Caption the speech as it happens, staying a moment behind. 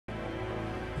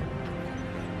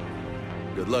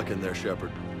Good luck in there,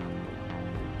 Shepard.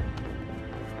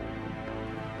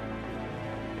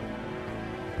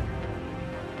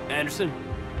 Anderson?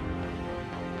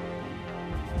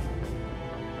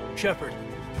 Shepard?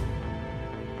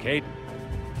 Kaidan?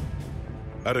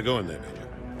 How'd it go in there, Major?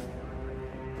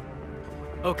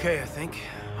 Okay, I think.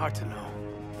 Hard to know.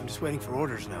 I'm just waiting for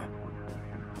orders now.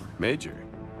 Major?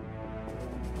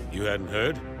 You hadn't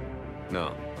heard?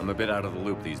 No, I'm a bit out of the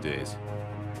loop these days.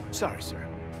 Sorry, sir.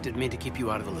 Didn't mean to keep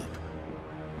you out of the loop.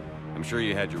 I'm sure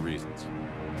you had your reasons.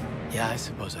 Yeah, I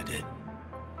suppose I did.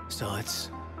 Still,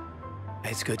 it's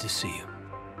good to see you.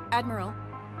 Admiral.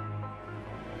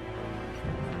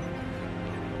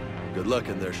 Good luck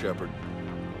in there, Shepard.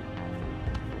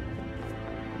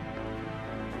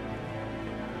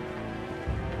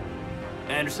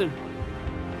 Anderson?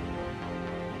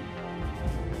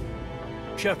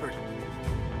 Shepard?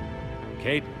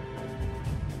 Kaidan?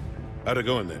 How'd it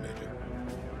go in there, Major?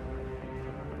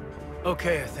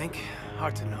 Okay, I think.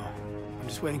 Hard to know. I'm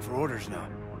just waiting for orders now.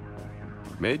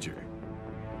 Major?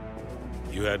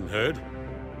 You hadn't heard?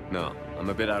 No, I'm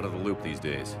a bit out of the loop these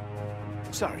days.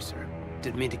 Sorry, sir.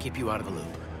 Didn't mean to keep you out of the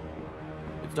loop.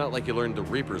 It's not like you learned the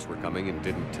Reapers were coming and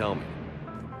didn't tell me.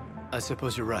 I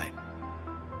suppose you're right.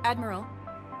 Admiral.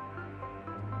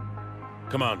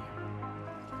 Come on.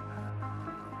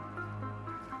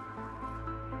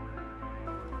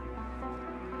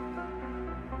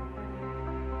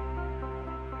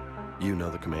 You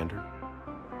know the commander?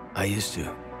 I used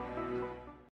to.